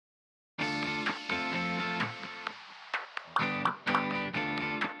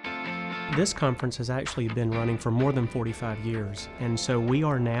This conference has actually been running for more than 45 years, and so we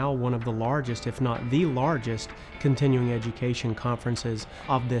are now one of the largest, if not the largest, continuing education conferences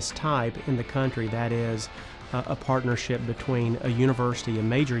of this type in the country. That is a partnership between a university, a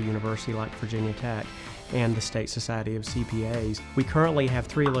major university like Virginia Tech, and the State Society of CPAs. We currently have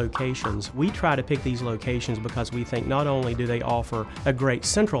 3 locations. We try to pick these locations because we think not only do they offer a great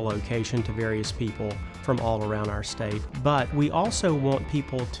central location to various people from all around our state, but we also want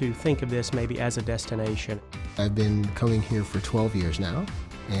people to think of this maybe as a destination. I've been coming here for 12 years now,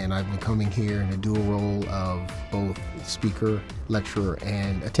 and I've been coming here in a dual role of both speaker, lecturer,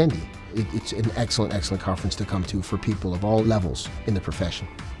 and attendee. It's an excellent conference to come to for people of all levels in the profession.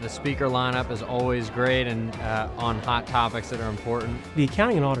 The speaker lineup is always great and on hot topics that are important. The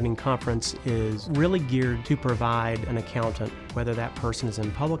Accounting and Auditing Conference is really geared to provide an accountant, whether that person is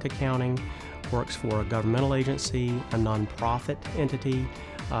in public accounting, works for a governmental agency, a nonprofit entity,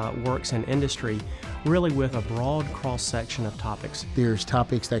 works in industry, really with a broad cross-section of topics. There's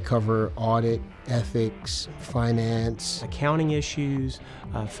topics that cover audit, ethics, finance, accounting issues,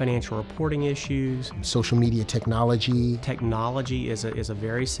 financial reporting issues, social media technology. Technology is a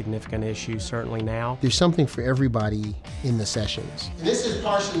very significant issue, certainly now. There's something for everybody in the sessions. And this is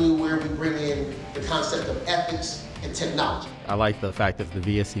partially where we bring in the concept of ethics and technology. I like the fact that the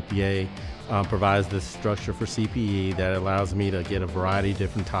VSCPA provides this structure for CPE that allows me to get a variety of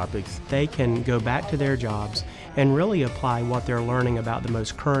different topics. They can go back to their jobs and really apply what they're learning about the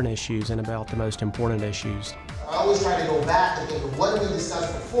most current issues and about the most important issues. I always try to go back and think of what did we discuss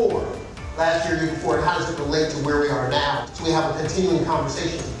before, last year, year before, and how does it relate to where we are now, so we have a continuing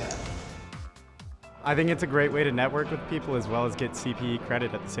conversation together. I think it's a great way to network with people as well as get CPE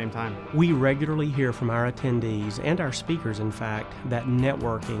credit at the same time. We regularly hear from our attendees and our speakers, in fact, that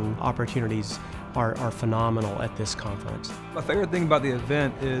networking opportunities are phenomenal at this conference. My favorite thing about the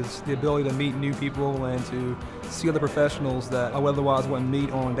event is the ability to meet new people and to see other professionals that I otherwise wouldn't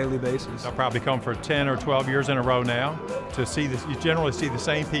meet on a daily basis. I've probably come for 10 or 12 years in a row now to see this. You generally see the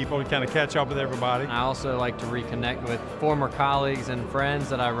same people and kind of catch up with everybody. I also like to reconnect with former colleagues and friends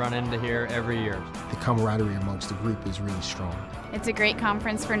that I run into here every year. The camaraderie amongst the group is really strong. It's a great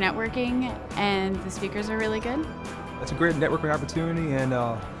conference for networking, and the speakers are really good. It's a great networking opportunity, and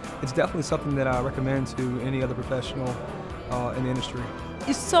it's definitely something that I recommend to any other professional in the industry.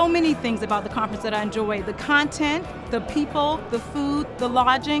 There's so many things about the conference that I enjoy. The content, the people, the food, the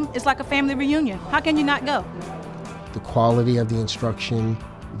lodging. It's like a family reunion. How can you not go? The quality of the instruction,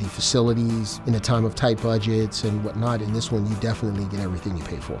 the facilities in a time of tight budgets and whatnot. In this one, you definitely get everything you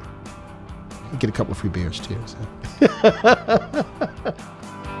pay for. You get a couple of free beers too. So.